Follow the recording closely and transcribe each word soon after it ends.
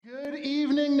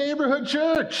evening, Neighborhood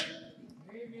Church.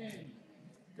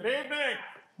 Good evening.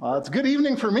 It's a good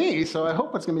evening for me, so I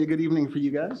hope it's going to be a good evening for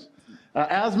you guys.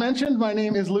 As mentioned, my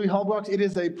name is Louis Hallbox. It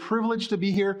is a privilege to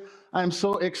be here. I'm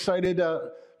so excited.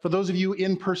 For those of you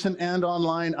in person and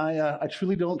online, I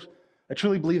truly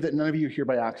believe that none of you are here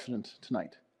by accident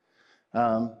tonight.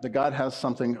 That God has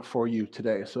something for you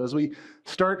today. So as we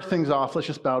start things off, let's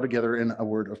just bow together in a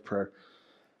word of prayer.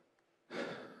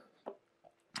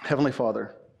 Heavenly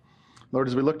Father, Lord,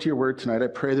 as we look to your word tonight, I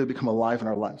pray that it become alive in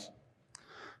our lives.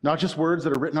 Not just words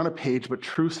that are written on a page, but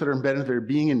truths that are embedded in their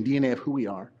being and DNA of who we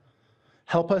are.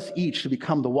 Help us each to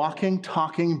become the walking,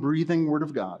 talking, breathing word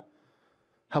of God.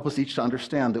 Help us each to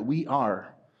understand that we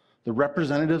are the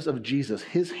representatives of Jesus,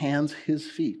 his hands, his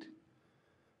feet.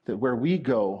 That where we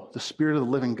go, the Spirit of the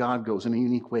living God goes in a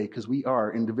unique way because we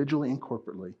are, individually and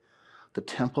corporately, the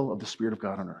temple of the Spirit of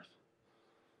God on earth.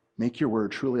 Make your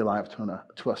word truly alive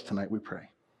to us tonight, we pray.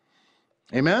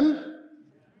 Amen?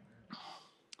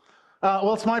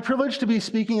 Well, it's my privilege to be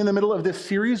speaking in the middle of this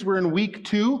series. We're in week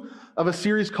 2 of a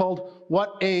series called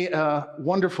What a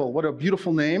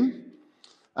Beautiful Name.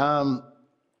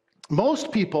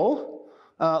 Most people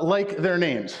like their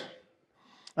names.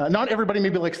 Not everybody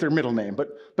maybe likes their middle name, but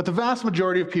the vast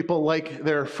majority of people like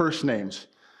their first names.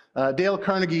 Dale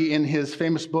Carnegie, in his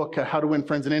famous book, How to Win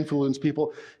Friends and Influence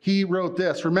People, he wrote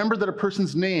this: remember that a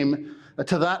person's name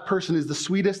to that person is the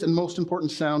sweetest and most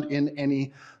important sound in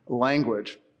any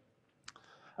language.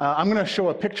 I'm going to show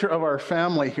a picture of our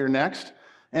family here next.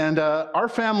 And our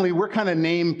family, we're kind of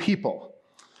name people.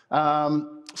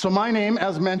 So my name,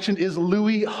 as mentioned, is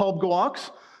Louis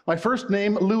Hallbox. My first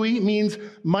name, Louis, means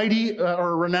mighty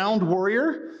or renowned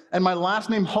warrior. And my last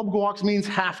name, Hallbox, means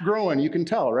half-grown. You can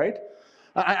tell, right?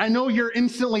 I know you're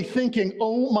instantly thinking,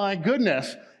 oh my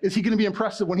goodness, is he going to be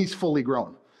impressive when he's fully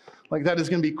grown? Like, that is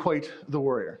going to be quite the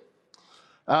warrior.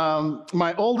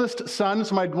 My oldest son,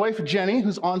 so my wife Jenny,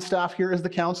 who's on staff here as the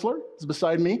counselor, is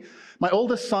beside me. My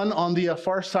oldest son on the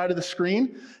far side of the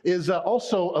screen is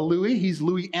also a Louis. He's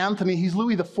Louis Anthony. He's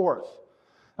Louis the Fourth.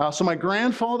 So my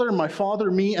grandfather, my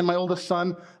father, me, and my oldest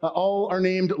son all are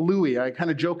named Louis. I kind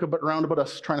of joke around about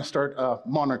us trying to start a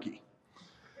monarchy.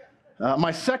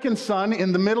 My second son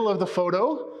in the middle of the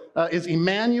photo is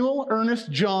Emmanuel Ernest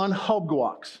John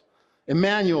Hallbox.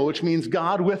 Emmanuel, which means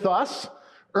God with us.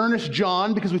 Ernest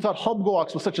John, because we thought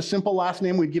Hallbox was such a simple last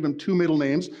name, we'd give him 2 middle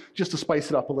names just to spice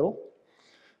it up a little.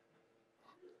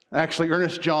 Actually,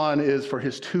 Ernest John is for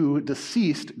his 2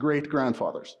 deceased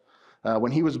great-grandfathers.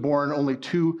 When he was born, only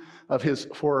 2 of his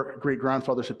 4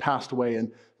 great-grandfathers had passed away,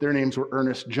 and their names were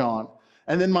Ernest John.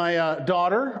 And then my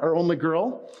daughter, our only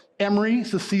girl, Emery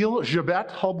Cecile Jabette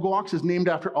Hallbox, is named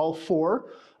after all 4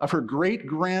 of her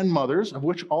great-grandmothers, of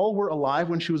which all were alive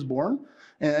when she was born,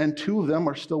 and 2 of them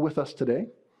are still with us today.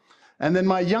 And then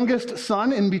my youngest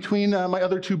son, in between my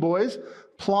other 2 boys,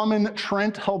 Plowman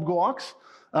Trent Hallbox.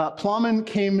 Plowman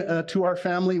came to our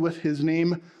family with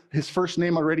his first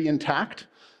name already intact,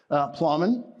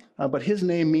 Plowman, but his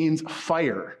name means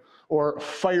fire or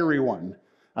fiery one.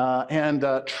 And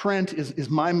Trent is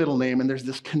my middle name, and there's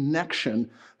this connection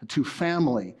to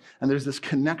family, and there's this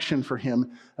connection for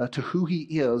him to who he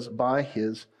is by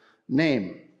his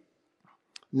name.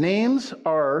 Names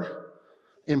are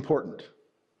important.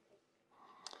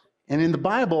 And in the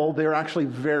Bible, they're actually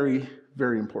very,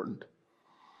 very important.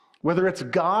 Whether it's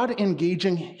God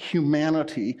engaging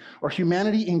humanity or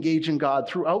humanity engaging God,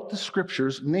 throughout the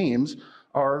scriptures, names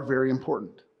are very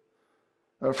important.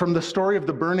 From the story of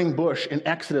the burning bush in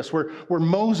Exodus, where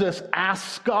Moses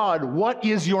asks God, "What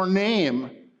is your name?"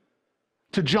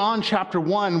 to John chapter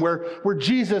 1, where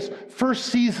Jesus first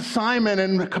sees Simon,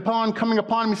 and upon coming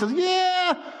upon him, he says,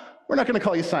 "Yeah, we're not going to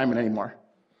call you Simon anymore.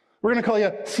 We're going to call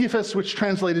you Cephas," which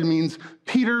translated means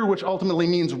Peter, which ultimately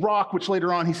means rock, which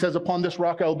later on he says, "Upon this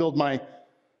rock I will build my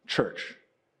church."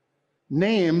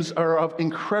 Names are of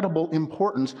incredible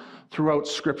importance throughout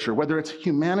Scripture, whether it's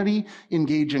humanity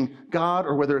engaging God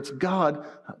or whether it's God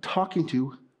talking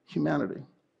to humanity.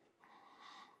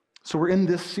 So we're in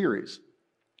this series,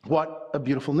 What a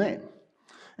Beautiful Name.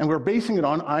 And we're basing it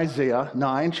on Isaiah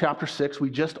 9, chapter 6.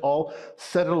 We just all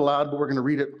said it aloud, but we're going to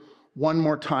read it one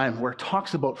more time, where it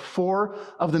talks about 4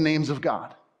 of the names of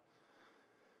God.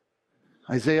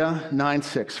 Isaiah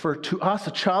 9:6. For to us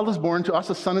a child is born, to us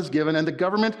a son is given, and the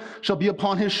government shall be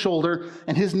upon his shoulder,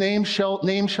 and his name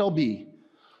shall be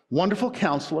Wonderful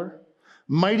Counselor,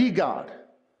 Mighty God,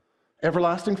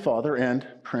 Everlasting Father, and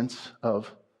Prince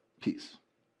of Peace.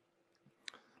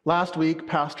 Last week,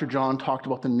 Pastor John talked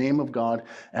about the name of God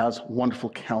as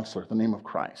Wonderful Counselor, the name of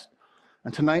Christ.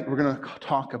 And tonight we're going to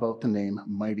talk about the name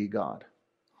Mighty God.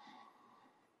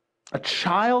 A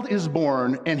child is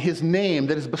born, and his name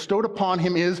that is bestowed upon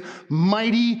him is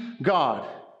Mighty God.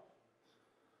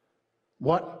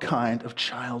 What kind of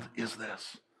child is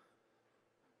this?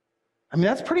 I mean,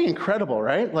 that's pretty incredible,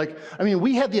 right?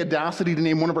 We had the audacity to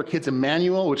name one of our kids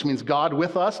Emmanuel, which means God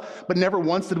with us, but never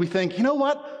once did we think, you know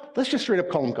what? Let's just straight up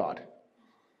call him God.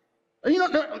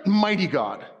 Mighty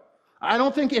God. I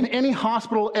don't think in any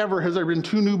hospital ever has there been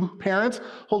two new parents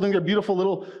holding their beautiful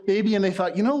little baby, and they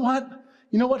thought, you know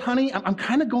what, honey? I'm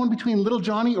kind of going between little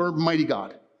Johnny or Mighty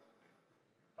God.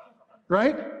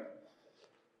 Right?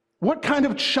 What kind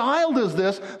of child is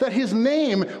this that his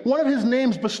name, one of his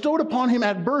names bestowed upon him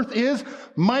at birth is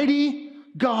Mighty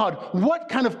God? What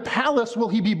kind of palace will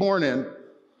he be born in?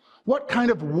 What kind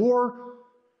of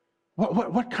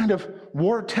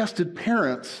war-tested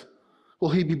parents will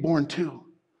he be born to?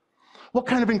 What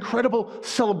kind of incredible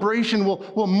celebration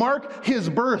will mark his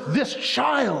birth? This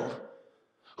child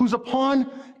who's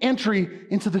upon entry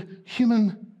into the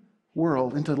human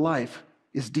world, into life,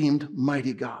 is deemed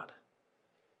Mighty God.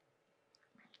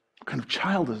 What kind of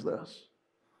child is this?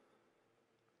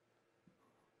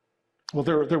 Well,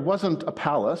 there wasn't a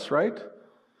palace, right?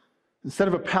 Instead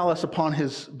of a palace upon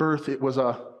his birth, it was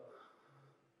a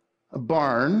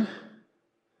barn.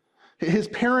 His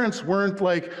parents weren't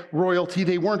like royalty.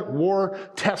 They weren't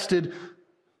war-tested,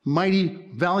 mighty,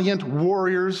 valiant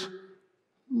warriors.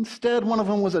 Instead, one of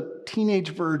them was a teenage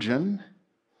virgin.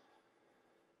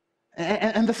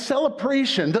 And the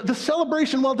celebration,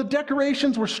 while the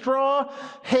decorations were straw,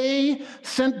 hay,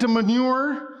 scent to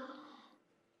manure,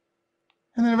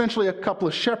 and then eventually a couple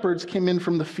of shepherds came in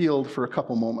from the field for a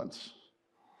couple moments.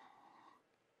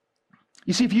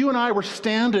 You see, if you and I were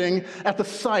standing at the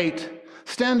site,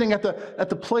 standing at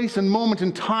the place and moment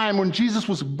in time when Jesus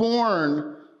was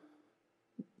born,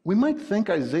 we might think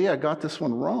Isaiah got this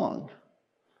one wrong.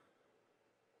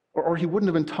 Or he wouldn't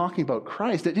have been talking about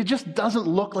Christ. It just doesn't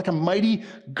look like a mighty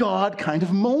God kind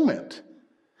of moment.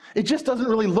 It just doesn't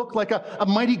really look like a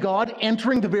mighty God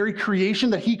entering the very creation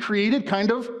that he created kind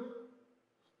of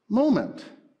moment.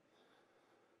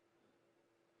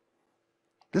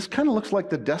 This kind of looks like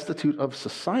the destitute of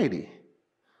society.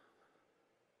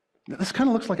 This kind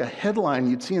of looks like a headline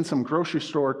you'd see in some grocery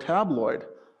store tabloid.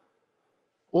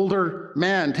 Older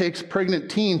man takes pregnant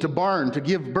teen to barn to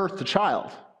give birth to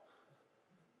child.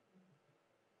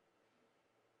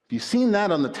 If you've seen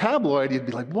that on the tabloid, you'd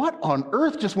be like, what on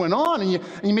earth just went on? And you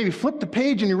maybe flip the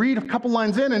page and you read a couple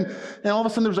lines in, and all of a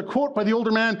sudden there's a quote by the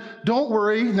older man, "Don't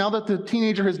worry, now that the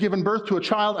teenager has given birth to a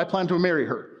child, I plan to marry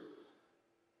her."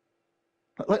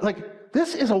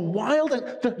 This is a wild,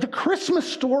 the Christmas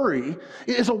story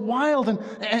is a wild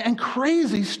and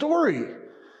crazy story.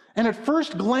 And at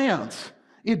first glance,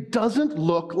 it doesn't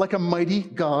look like a mighty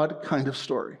God kind of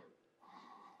story.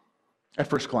 At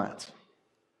first glance.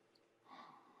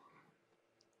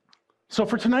 So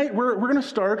for tonight, we're going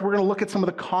to look at some of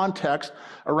the context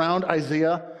around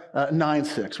Isaiah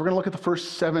 9:6. We're going to look at the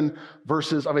first 7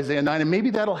 verses of Isaiah 9, and maybe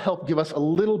that'll help give us a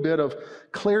little bit of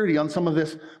clarity on some of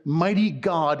this mighty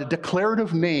God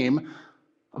declarative name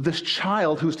of this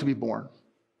child who's to be born.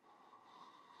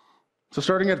 So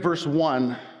starting at verse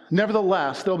 1,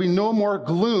 "Nevertheless, there'll be no more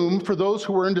gloom for those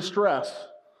who are in distress."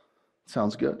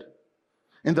 Sounds good.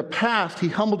 "In the past, he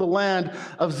humbled the land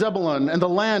of Zebulun and the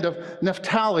land of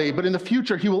Naphtali, but in the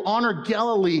future, he will honor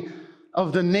Galilee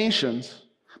of the nations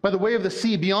by the way of the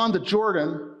sea beyond the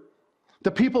Jordan. The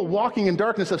people walking in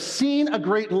darkness have seen a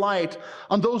great light.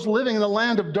 On those living in the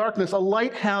land of darkness, a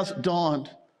light has dawned.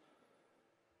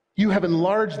 You have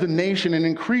enlarged the nation and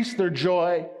increased their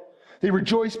joy. They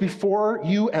rejoice before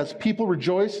you as people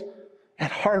rejoice at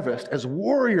harvest, as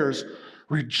warriors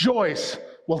rejoice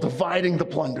while dividing the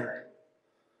plunder.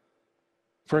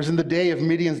 For as in the day of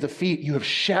Midian's defeat, you have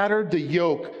shattered the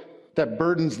yoke that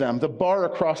burdens them, the bar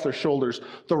across their shoulders,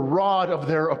 the rod of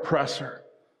their oppressor."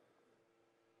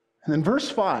 And then verse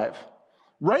 5,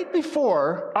 right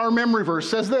before our memory verse,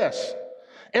 says this: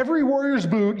 "Every warrior's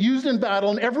boot used in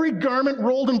battle and every garment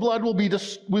rolled in blood will be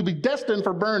destined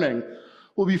for burning,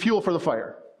 will be fuel for the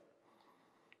fire."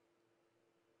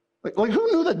 Like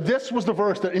who knew that this was the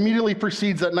verse that immediately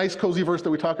precedes that nice cozy verse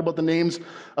that we talk about the names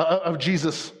of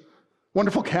Jesus?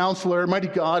 Wonderful Counselor, Mighty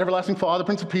God, Everlasting Father,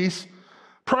 Prince of Peace.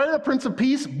 Prior to Prince of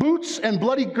Peace, boots and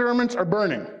bloody garments are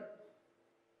burning.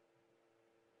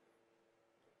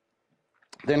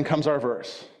 Then comes our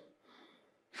verse.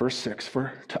 Verse 6,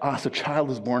 for to us a child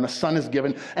is born, a son is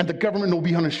given, and the government will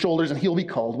be on his shoulders, and he'll be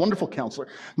called Wonderful Counselor,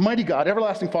 Mighty God,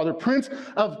 Everlasting Father, Prince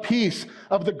of Peace.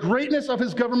 Of the greatness of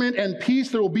his government and peace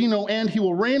there will be no end. He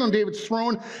will reign on David's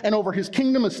throne and over his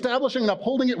kingdom, establishing and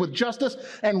upholding it with justice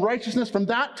and righteousness from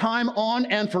that time on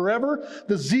and forever.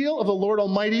 The zeal of the Lord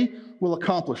Almighty will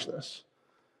accomplish this.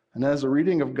 And that is a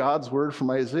reading of God's word from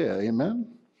Isaiah.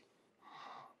 Amen?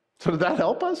 So did that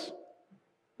help us?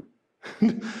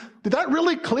 Did that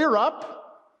really clear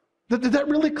up? Did that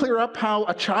really clear up how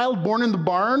a child born in the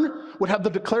barn would have the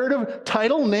declarative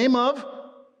title, name of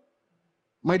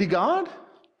Mighty God?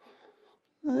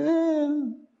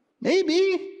 Maybe.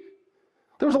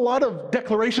 There was a lot of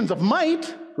declarations of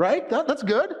might, right? That's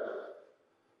good.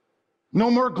 No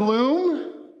more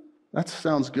gloom. That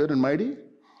sounds good and mighty.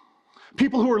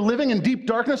 People who are living in deep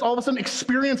darkness all of a sudden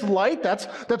experience light. That's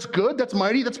good, that's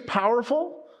mighty, that's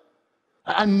powerful.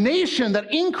 A nation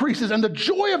that increases, and the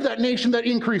joy of that nation that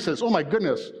increases. Oh my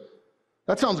goodness.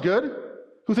 That sounds good.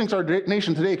 Who thinks our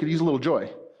nation today could use a little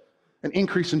joy? An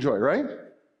increase in joy, right?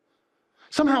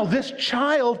 Somehow this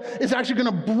child is actually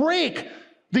going to break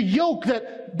the yoke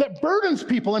that burdens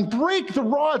people and break the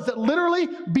rods that literally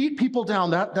beat people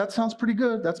down. That sounds pretty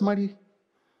good. That's mighty.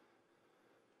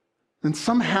 And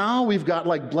somehow we've got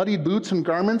like bloody boots and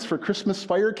garments for Christmas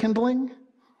fire kindling.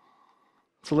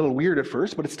 It's a little weird at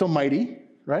first, but it's still mighty,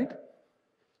 right?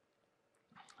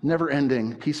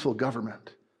 Never-ending, peaceful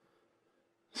government.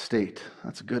 State.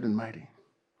 That's good and mighty.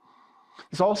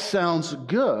 This all sounds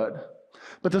good,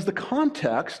 but does the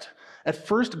context, at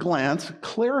first glance,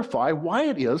 clarify why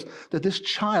it is that this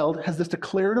child has this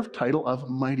declarative title of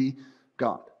Mighty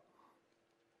God?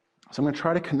 So I'm going to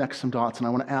try to connect some dots, and I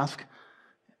want to ask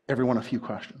everyone a few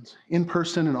questions. In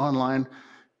person and online,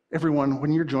 everyone,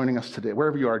 when you're joining us today,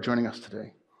 wherever you are joining us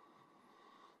today,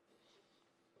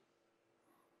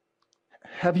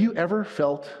 have you ever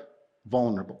felt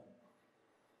vulnerable?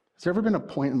 Has there ever been a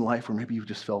point in life where maybe you've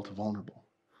just felt vulnerable?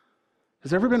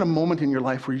 Has there ever been a moment in your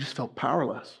life where you just felt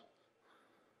powerless?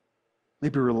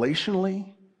 Maybe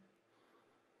relationally,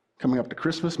 coming up to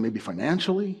Christmas, maybe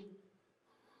financially,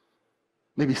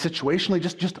 maybe situationally,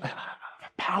 just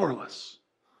powerless.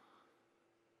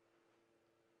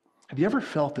 Have you ever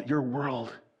felt that your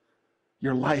world,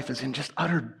 your life is in just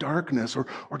utter darkness or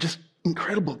just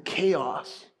incredible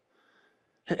chaos?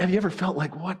 Have you ever felt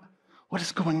like, what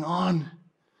is going on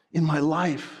in my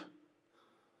life?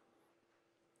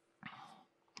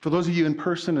 For those of you in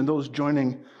person and those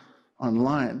joining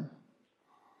online,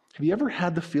 have you ever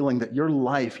had the feeling that your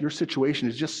life, your situation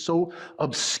is just so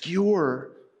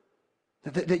obscure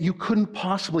that you couldn't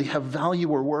possibly have value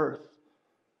or worth?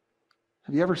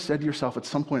 Have you ever said to yourself at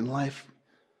some point in life,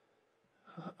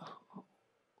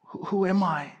 who am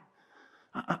I?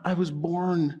 I was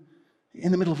born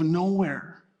in the middle of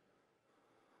nowhere.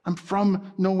 I'm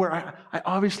from nowhere. I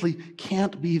obviously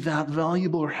can't be that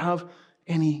valuable or have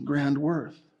any grand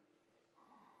worth.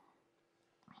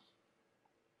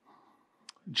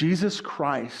 Jesus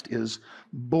Christ is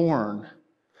born,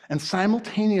 and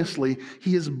simultaneously,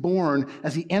 he is born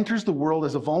as he enters the world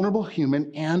as a vulnerable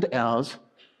human and as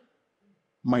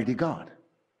Mighty God.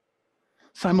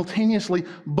 Simultaneously,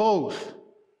 both.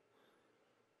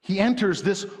 He enters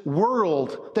this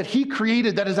world that he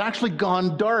created that has actually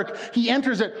gone dark. He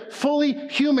enters it fully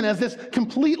human as this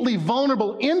completely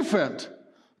vulnerable infant,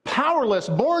 powerless,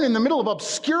 born in the middle of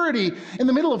obscurity, in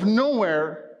the middle of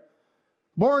nowhere,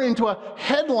 born into a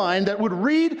headline that would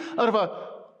read out of a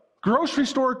grocery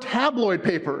store tabloid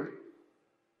paper.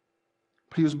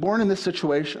 But he was born in this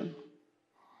situation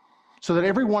so that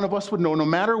every one of us would know, no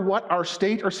matter what our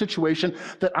state or situation,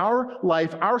 that our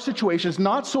life, our situation is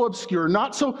not so obscure,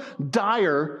 not so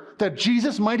dire, that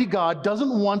Jesus, Mighty God, doesn't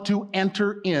want to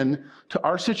enter in to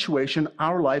our situation,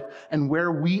 our life, and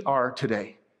where we are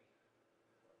today.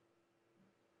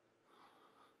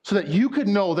 So that you could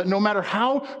know that no matter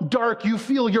how dark you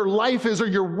feel your life is or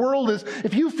your world is,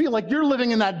 if you feel like you're living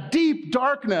in that deep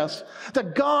darkness,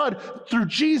 that God, through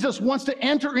Jesus, wants to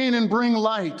enter in and bring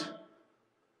light.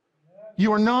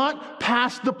 You are not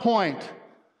past the point.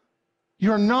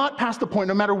 You're not past the point,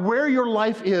 no matter where your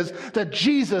life is, that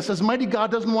Jesus, as Mighty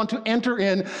God, doesn't want to enter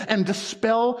in and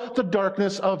dispel the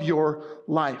darkness of your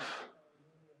life.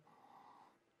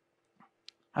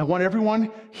 I want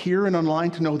everyone here and online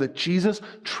to know that Jesus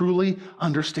truly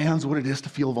understands what it is to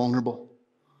feel vulnerable.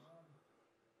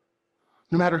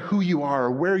 No matter who you are,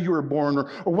 or where you were born,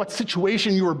 or what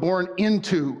situation you were born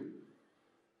into,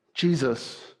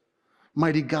 Jesus,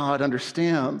 Mighty God,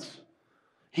 understands.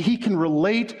 He can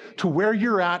relate to where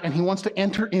you're at, and he wants to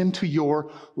enter into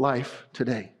your life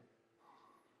today.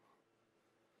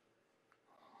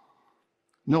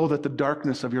 know that the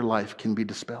darkness of your life can be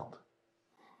dispelled.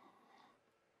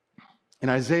 In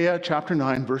Isaiah chapter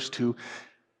 9, verse 2,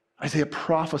 Isaiah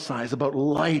prophesies about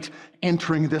light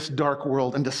entering this dark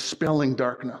world and dispelling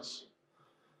darkness.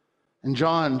 In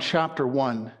John chapter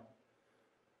 1,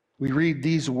 we read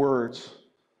these words.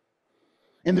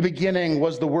 In the beginning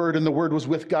was the Word, and the Word was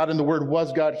with God, and the Word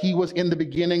was God. He was in the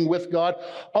beginning with God.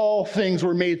 All things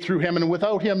were made through him, and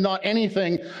without him not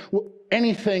anything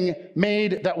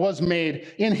made that was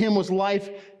made. In him was life,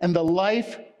 and the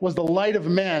life was the light of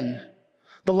men.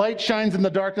 The light shines in the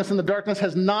darkness, and the darkness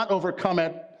has not overcome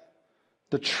it.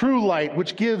 The true light,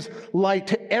 which gives light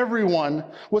to everyone,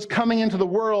 was coming into the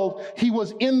world. He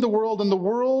was in the world, and the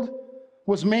world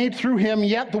was made through him,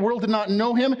 yet the world did not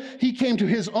know him. He came to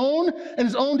his own, and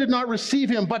his own did not receive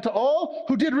him. But to all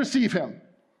who did receive him,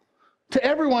 to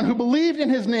everyone who believed in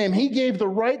his name, he gave the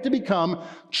right to become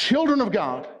children of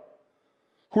God,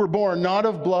 who were born not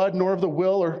of blood, nor of the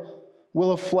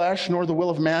will of flesh, nor the will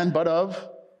of man, but of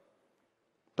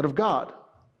God.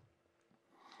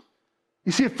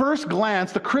 You see, at first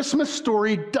glance, the Christmas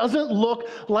story doesn't look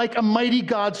like a mighty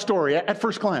God story at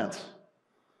first glance.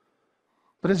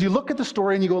 But as you look at the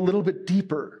story and you go a little bit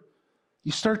deeper,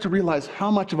 you start to realize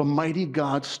how much of a mighty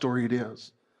God story it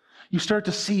is. You start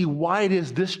to see why it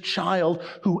is this child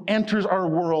who enters our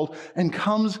world and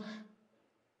comes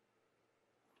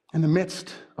in the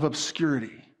midst of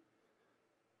obscurity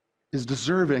is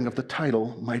deserving of the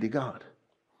title Mighty God.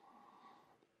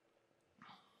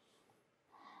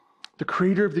 The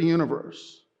creator of the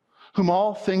universe, whom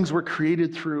all things were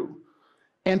created through,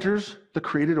 enters the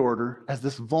created order as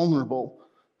this vulnerable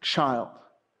child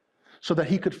so that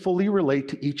he could fully relate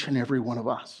to each and every one of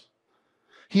us.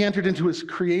 He entered into his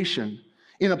creation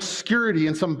in obscurity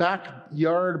in some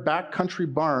backyard,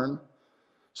 backcountry barn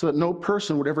so that no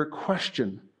person would ever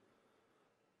question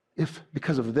if,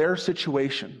 because of their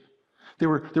situation, they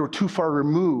were too far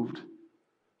removed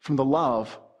from the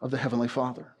love of the Heavenly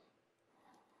Father.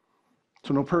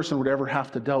 So no person would ever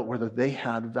have to doubt whether they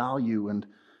had value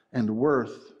and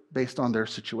worth based on their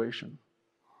situation.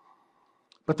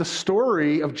 But the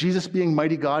story of Jesus being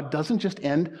mighty God doesn't just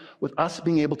end with us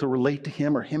being able to relate to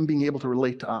him or him being able to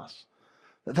relate to us.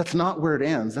 That's not where it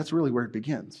ends. That's really where it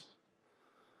begins.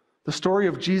 The story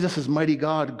of Jesus as mighty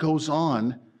God goes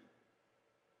on,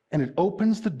 and it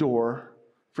opens the door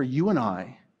for you and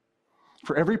I,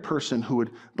 for every person who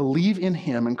would believe in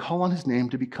him and call on his name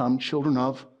to become children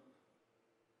of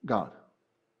God.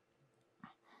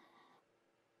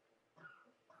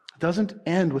 It doesn't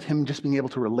end with him just being able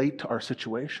to relate to our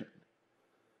situation,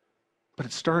 but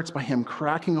it starts by him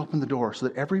cracking open the door so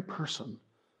that every person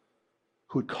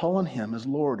who would call on him as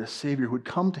Lord, as Savior, who would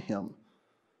come to him,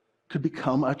 could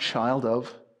become a child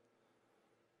of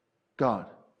God.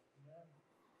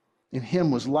 In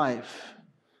him was life,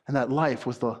 and that life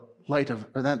was the light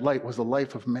was the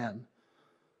life of men.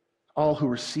 All who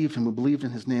received him, who believed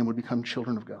in his name, would become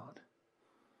children of God.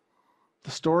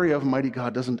 The story of mighty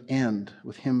God doesn't end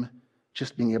with him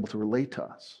just being able to relate to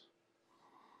us,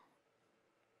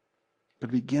 but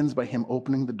it begins by him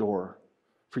opening the door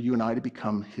for you and I to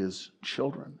become his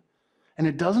children. And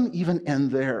it doesn't even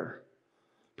end there,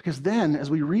 because then, as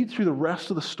we read through the rest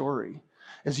of the story,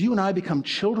 as you and I become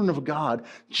children of God,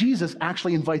 Jesus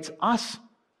actually invites us.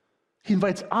 He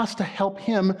invites us to help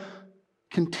him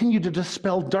continue to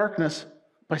dispel darkness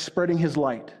by spreading his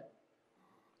light.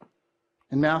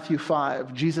 In Matthew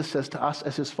 5, Jesus says to us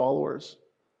as his followers,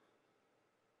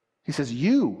 he says,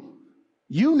 you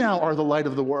now are the light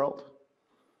of the world.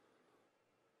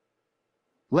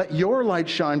 Let your light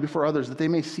shine before others that they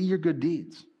may see your good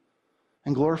deeds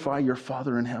and glorify your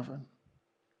Father in heaven.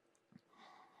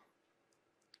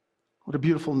 What a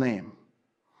beautiful name.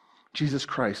 Jesus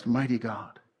Christ, mighty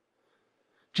God.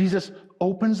 Jesus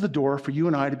opens the door for you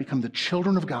and I to become the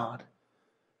children of God.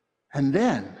 And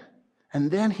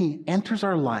then he enters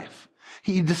our life.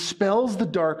 He dispels the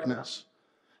darkness.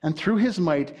 And through his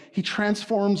might, he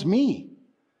transforms me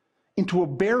into a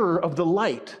bearer of the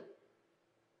light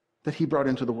that he brought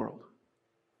into the world.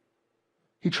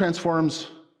 He transforms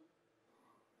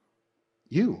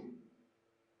you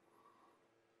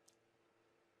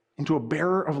into a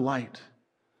bearer of light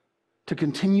to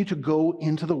continue to go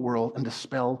into the world and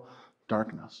dispel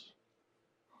darkness.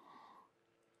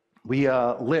 We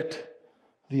lit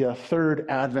the third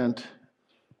Advent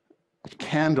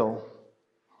candle,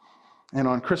 and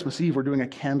on Christmas Eve we're doing a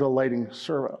candle lighting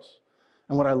service.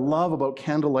 And what I love about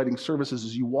candle lighting services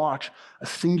is you watch a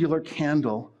singular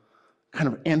candle kind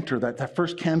of enter. That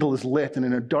first candle is lit, and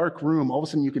in a dark room, all of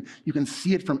a sudden you can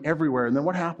see it from everywhere. And then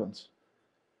what happens?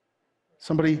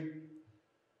 Somebody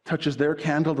touches their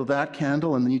candle to that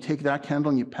candle, and then you take that candle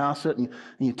and you pass it, and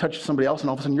you touch somebody else, and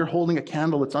all of a sudden you're holding a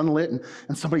candle that's unlit,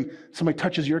 and somebody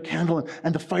touches your candle,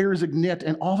 and the fire is ignite,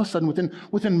 and all of a sudden,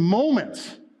 within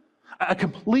moments, a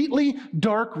completely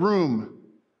dark room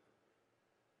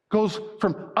goes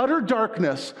from utter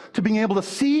darkness to being able to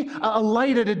see a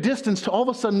light at a distance to all of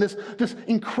a sudden this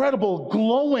incredible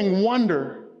glowing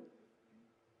wonder.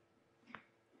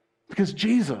 Because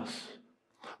Jesus,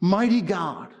 mighty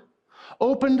God,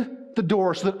 opened the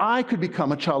door so that I could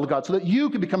become a child of God, so that you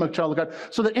could become a child of God,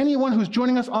 so that anyone who's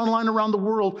joining us online around the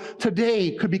world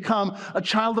today could become a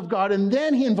child of God. And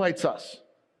then he invites us.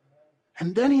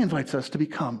 And then he invites us to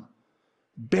become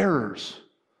bearers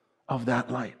of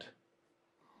that light.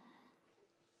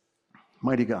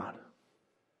 Mighty God.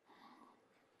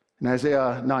 In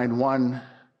Isaiah 9:1,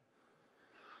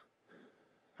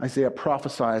 Isaiah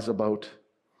prophesies about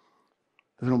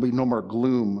there will be no more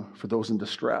gloom for those in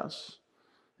distress.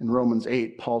 In Romans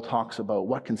 8, Paul talks about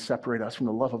what can separate us from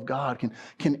the love of God.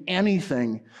 Can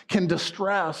anything, can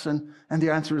distress? And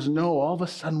the answer is no. All of a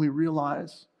sudden we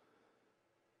realize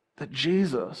that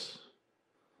Jesus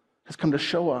has come to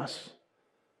show us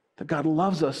that God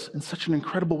loves us in such an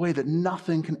incredible way that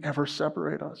nothing can ever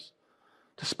separate us.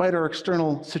 Despite our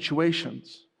external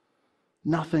situations,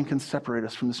 nothing can separate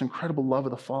us from this incredible love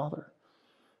of the Father.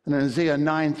 And in Isaiah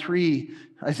 9:3,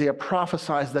 Isaiah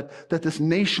prophesies that this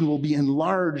nation will be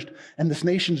enlarged and this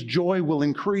nation's joy will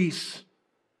increase.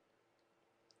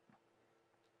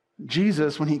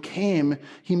 Jesus, when he came,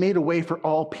 he made a way for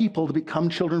all people to become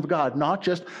children of God, not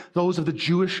just those of the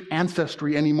Jewish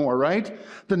ancestry anymore, right?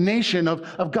 The nation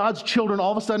of God's children,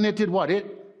 all of a sudden it did what? It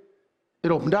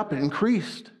opened up, it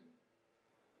increased.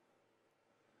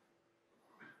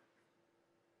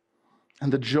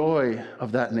 And the joy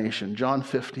of that nation, John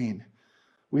 15,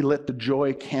 we lit the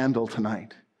joy candle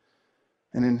tonight.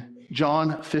 And in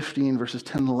John 15, verses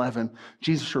 10 and 11,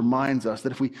 Jesus reminds us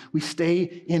that if we stay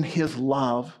in his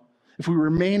love, if we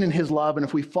remain in his love, and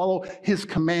if we follow his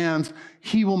commands,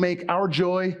 he will make our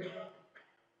joy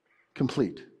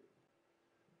complete.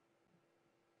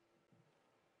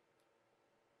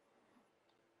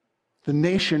 The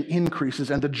nation increases,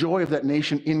 and the joy of that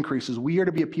nation increases. We are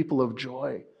to be a people of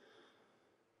joy.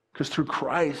 Because through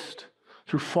Christ,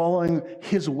 through following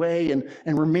his way and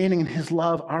remaining in his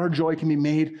love, our joy can be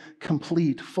made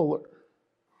complete, fuller.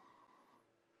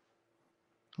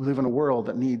 We live in a world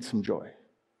that needs some joy.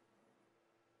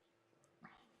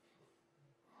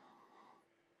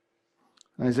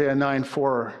 In Isaiah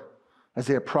 9:4,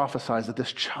 Isaiah prophesies that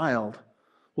this child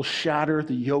will shatter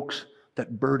the yokes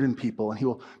that burden people, and he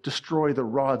will destroy the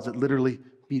rods that literally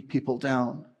beat people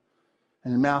down.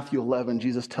 And in Matthew 11,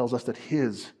 Jesus tells us that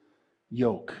his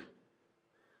yoke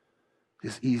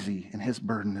is easy and his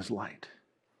burden is light.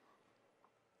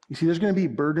 You see, there's going to be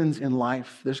burdens in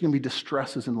life. There's going to be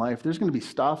distresses in life. There's going to be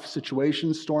stuff,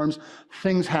 situations, storms,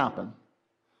 things happen.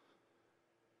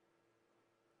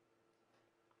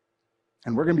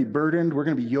 And we're going to be burdened. We're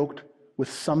going to be yoked with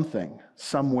something,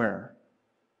 somewhere.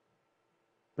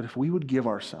 But if we would give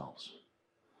ourselves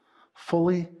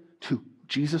fully to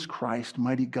Jesus Christ,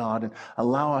 mighty God, and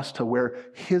allow us to wear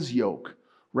his yoke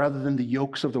rather than the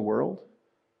yokes of the world,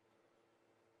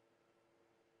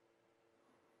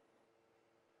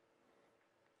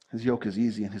 his yoke is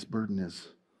easy and his burden is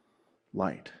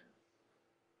light.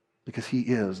 Because he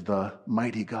is the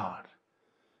mighty God.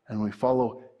 And when we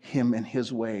follow him in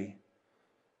his way,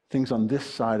 things on this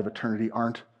side of eternity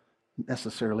aren't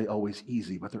necessarily always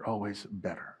easy, but they're always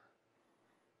better.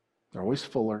 They're always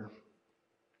fuller.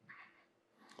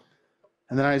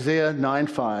 And then Isaiah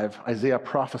 9:5, Isaiah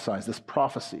prophesies this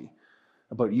prophecy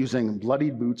about using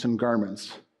bloodied boots and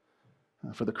garments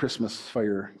for the Christmas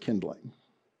fire kindling.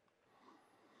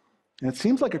 And it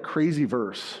seems like a crazy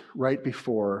verse right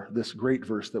before this great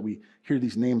verse that we hear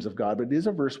these names of God, but it is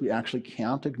a verse we actually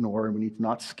can't ignore and we need to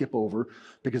not skip over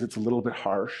because it's a little bit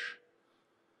harsh.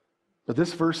 But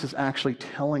this verse is actually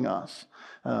telling us,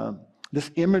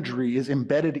 this imagery is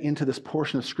embedded into this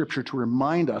portion of Scripture to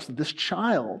remind us that this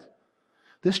child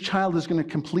is going to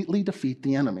completely defeat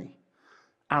the enemy,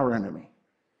 our enemy.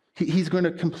 He's going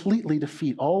to completely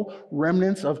defeat all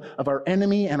remnants of our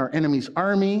enemy and our enemy's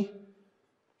army.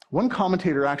 One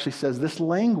commentator actually says this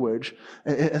language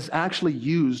is actually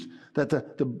used that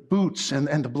the boots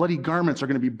and the bloody garments are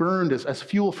going to be burned as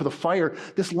fuel for the fire.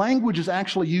 This language is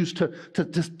actually used to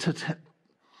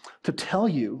tell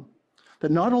you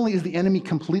that not only is the enemy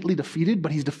completely defeated,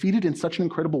 but he's defeated in such an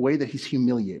incredible way that he's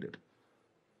humiliated.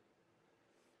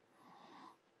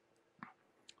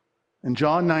 In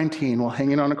John 19, while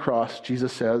hanging on a cross,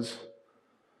 Jesus says,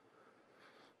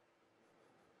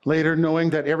 Later,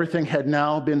 knowing that everything had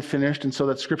now been finished and so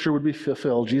that Scripture would be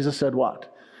fulfilled, Jesus said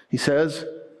what? He says,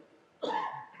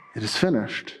 "It is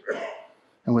finished."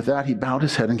 And with that, he bowed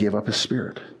his head and gave up his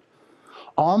spirit.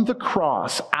 On the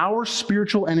cross, our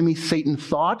spiritual enemy, Satan,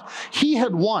 thought he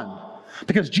had won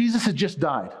because Jesus had just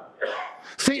died.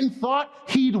 Satan thought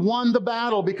he'd won the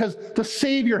battle because the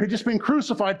Savior had just been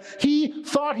crucified. He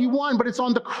thought he won, but it's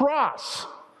on the cross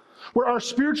where our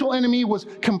spiritual enemy was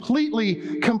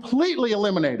completely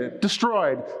eliminated,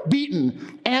 destroyed,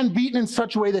 beaten in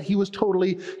such a way that he was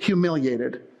totally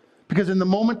humiliated. Because in the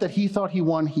moment that he thought he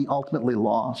won, he ultimately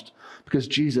lost. Because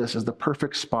Jesus, as the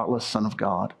perfect, spotless Son of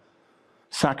God,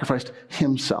 sacrificed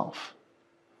himself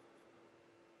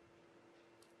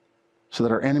so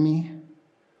that our enemy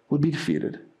would be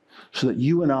defeated, so that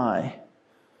you and I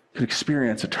could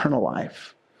experience eternal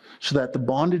life, so that the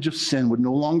bondage of sin would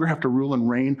no longer have to rule and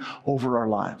reign over our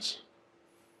lives.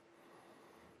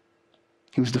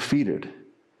 He was defeated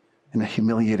in a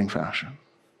humiliating fashion.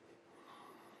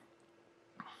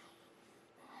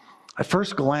 At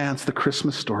first glance, the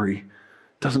Christmas story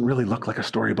doesn't really look like a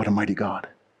story about a mighty God.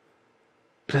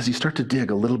 But as you start to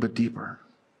dig a little bit deeper,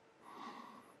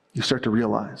 you start to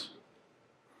realize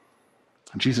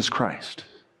Jesus Christ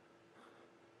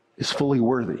is fully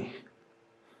worthy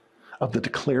of the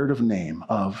declarative name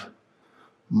of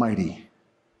mighty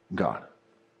God.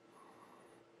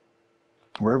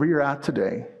 Wherever you're at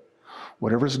today,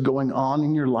 whatever's going on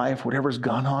in your life, whatever's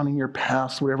gone on in your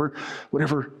past, whatever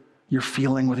you're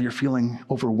feeling, whether you're feeling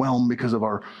overwhelmed because of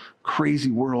our crazy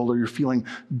world or you're feeling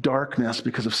darkness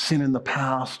because of sin in the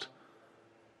past,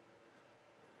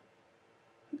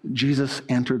 Jesus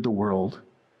entered the world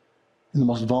in the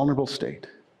most vulnerable state,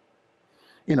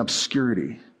 in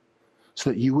obscurity, so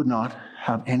that you would not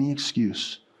have any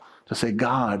excuse to say,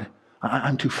 "God,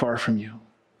 I'm too far from you."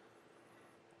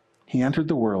 He entered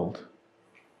the world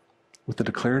with the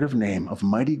declarative name of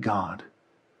mighty God,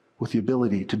 with the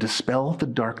ability to dispel the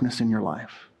darkness in your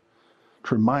life,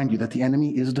 to remind you that the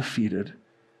enemy is defeated,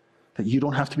 that you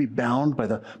don't have to be bound by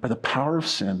the power of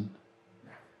sin,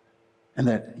 and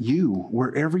that you,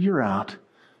 wherever you're at,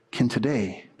 can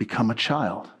today become a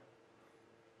child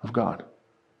of God.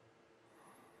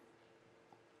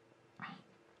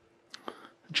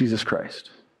 Jesus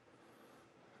Christ,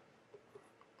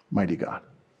 mighty God.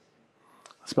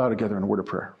 Let's bow together in a word of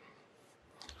prayer.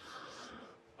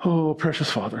 Oh, precious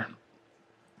Father,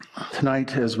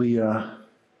 tonight as we, the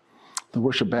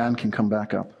worship band can come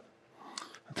back up.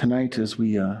 Tonight as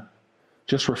we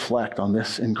just reflect on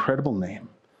this incredible name,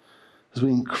 as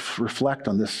we reflect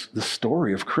on this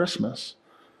story of Christmas,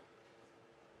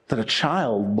 that a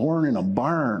child born in a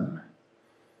barn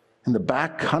in the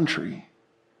back country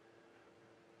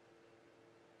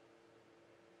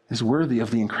is worthy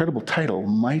of the incredible title,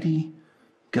 Mighty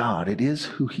God. It is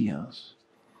who he is.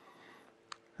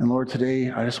 And Lord, today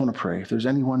I just want to pray, if there's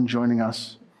anyone joining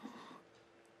us,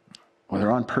 whether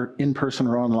in person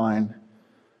or online,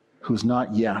 who's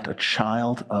not yet a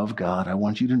child of God, I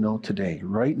want you to know today,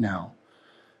 right now,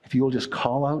 if you will just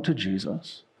call out to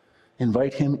Jesus,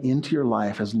 invite him into your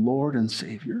life as Lord and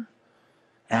Savior,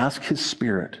 ask his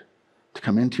Spirit to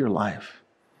come into your life,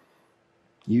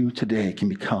 you today can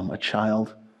become a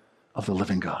child of the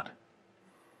living God.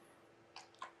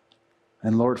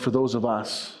 And Lord, for those of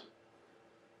us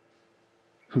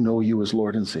who know you as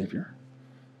Lord and Savior,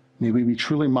 may we be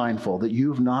truly mindful that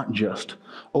you've not just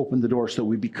opened the door so that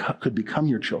we could become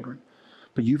your children,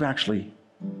 but you've actually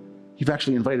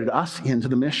invited us into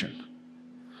the mission.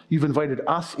 You've invited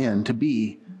us in to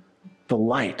be the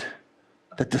light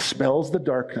that dispels the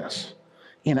darkness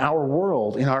in our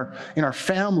world, in our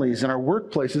families, in our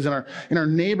workplaces, in our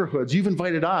neighborhoods. You've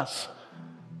invited us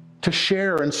to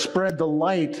share and spread the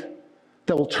light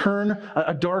that will turn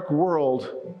a dark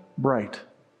world bright.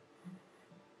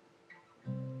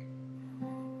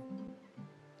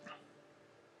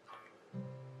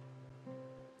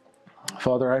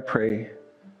 Father, I pray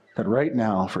that right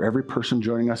now, for every person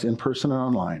joining us in person and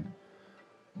online,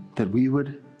 that we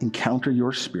would encounter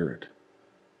your Spirit,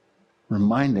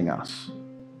 reminding us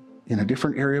in a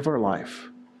different area of our life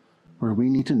where we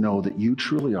need to know that you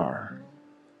truly are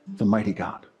the mighty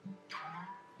God.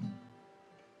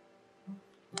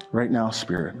 Right now,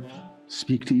 Spirit,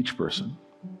 speak to each person.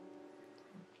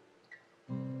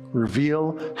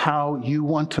 Reveal how you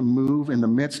want to move in the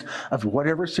midst of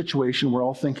whatever situation we're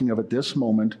all thinking of at this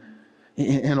moment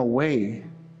in a way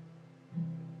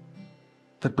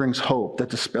that brings hope, that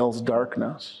dispels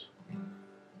darkness,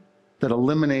 that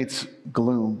eliminates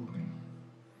gloom,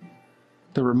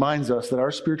 that reminds us that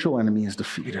our spiritual enemy is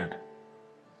defeated,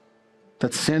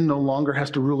 that sin no longer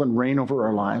has to rule and reign over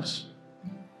our lives,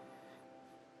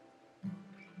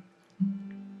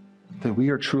 that we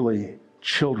are truly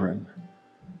children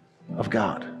of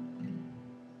God.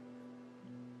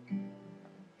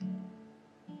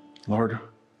 Lord,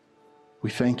 we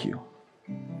thank you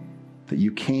that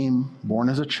you came born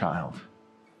as a child,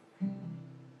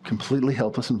 completely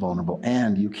helpless and vulnerable,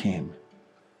 and you came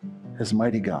as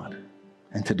mighty God.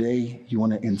 And today you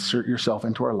want to insert yourself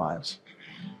into our lives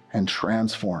and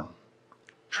transform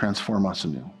us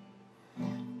anew.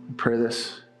 We pray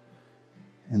this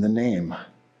in the name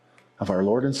of our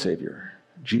Lord and Savior,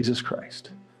 Jesus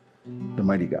Christ, the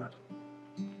mighty God.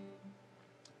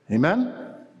 Amen.